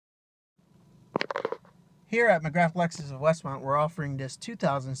Here at McGrath Lexus of Westmont, we're offering this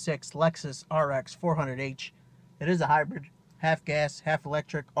 2006 Lexus RX 400H. It is a hybrid, half gas, half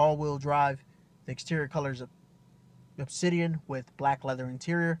electric, all-wheel drive. The exterior color is obsidian with black leather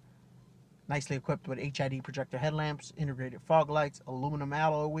interior. Nicely equipped with HID projector headlamps, integrated fog lights, aluminum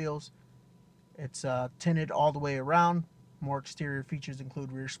alloy wheels. It's tinted all the way around. More exterior features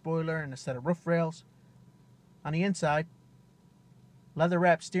include rear spoiler and a set of roof rails. On the inside, leather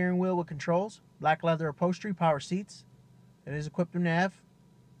wrapped steering wheel with controls, black leather upholstery, power seats. It is equipped with nav.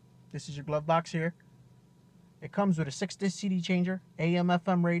 This is your glove box here. It comes with a 6-disc CD changer,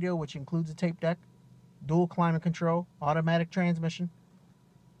 AM/FM radio, which includes a tape deck, dual climate control, automatic transmission.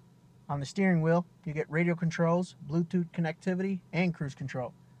 On the steering wheel, you get radio controls, Bluetooth connectivity, and cruise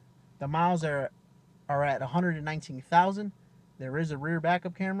control. The miles are at 119,000. There is a rear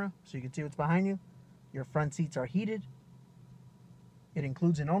backup camera, so you can see what's behind you. Your front seats are heated. It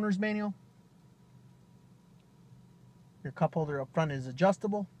includes an owner's manual. Your cup holder up front is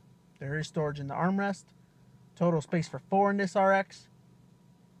adjustable. There is storage in the armrest. Total space for 4 in this RX.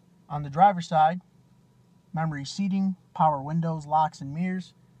 On the driver's side, memory seating, power windows, locks, and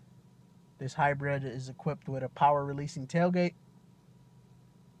mirrors. This hybrid is equipped with a power releasing tailgate.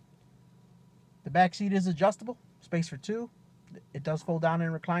 The back seat is adjustable, space for 2. It does fold down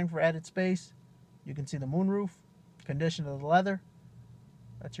and recline for added space. You can see the moonroof, condition of the leather.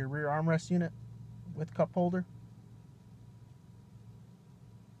 That's your rear armrest unit with cup holder.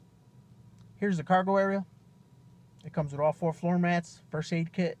 Here's the cargo area. It comes with all 4 floor mats, first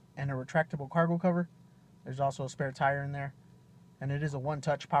aid kit, and a retractable cargo cover. There's also a spare tire in there. And it is a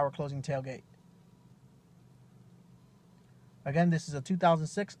one-touch power closing tailgate. Again, this is a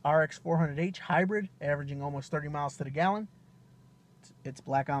 2006 RX 400H hybrid, averaging almost 30 miles to the gallon. It's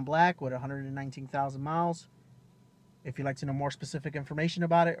black on black with 119,000 miles. If you'd like to know more specific information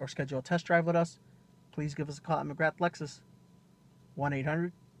about it or schedule a test drive with us, please give us a call at McGrath Lexus,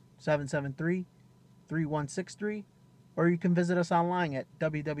 1-800-773-3163, or you can visit us online at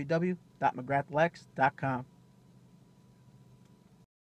www.mcgrathlex.com.